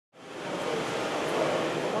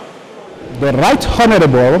The Right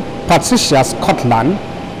Honorable Patricia Scotland,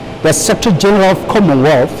 the Secretary General of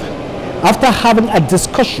Commonwealth, after having a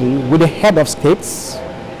discussion with the head of states,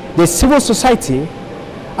 the civil society,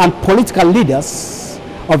 and political leaders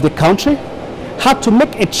of the country, had to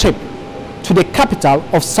make a trip to the capital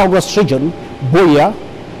of Southwest Region, Buea,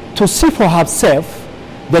 to see for herself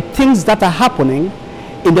the things that are happening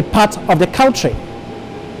in the part of the country.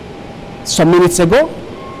 Some minutes ago,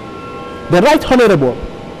 the Right Honorable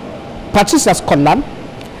Patricia Scotland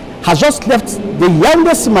has just left the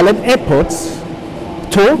youngest Malin airport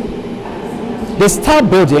to the Star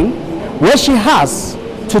Building, where she has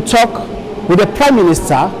to talk with the Prime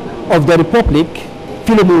Minister of the Republic,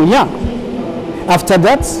 Philemon Yang. After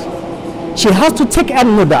that, she has to take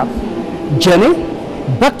another journey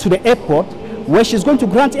back to the airport, where she's going to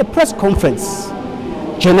grant a press conference.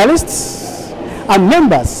 Journalists and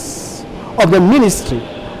members of the Ministry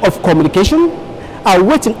of Communication are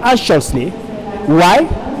waiting anxiously while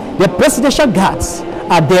the presidential guards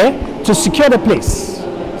are there to secure the place.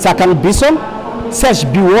 Takang BISONG, Serge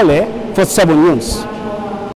Biwole for 7 News.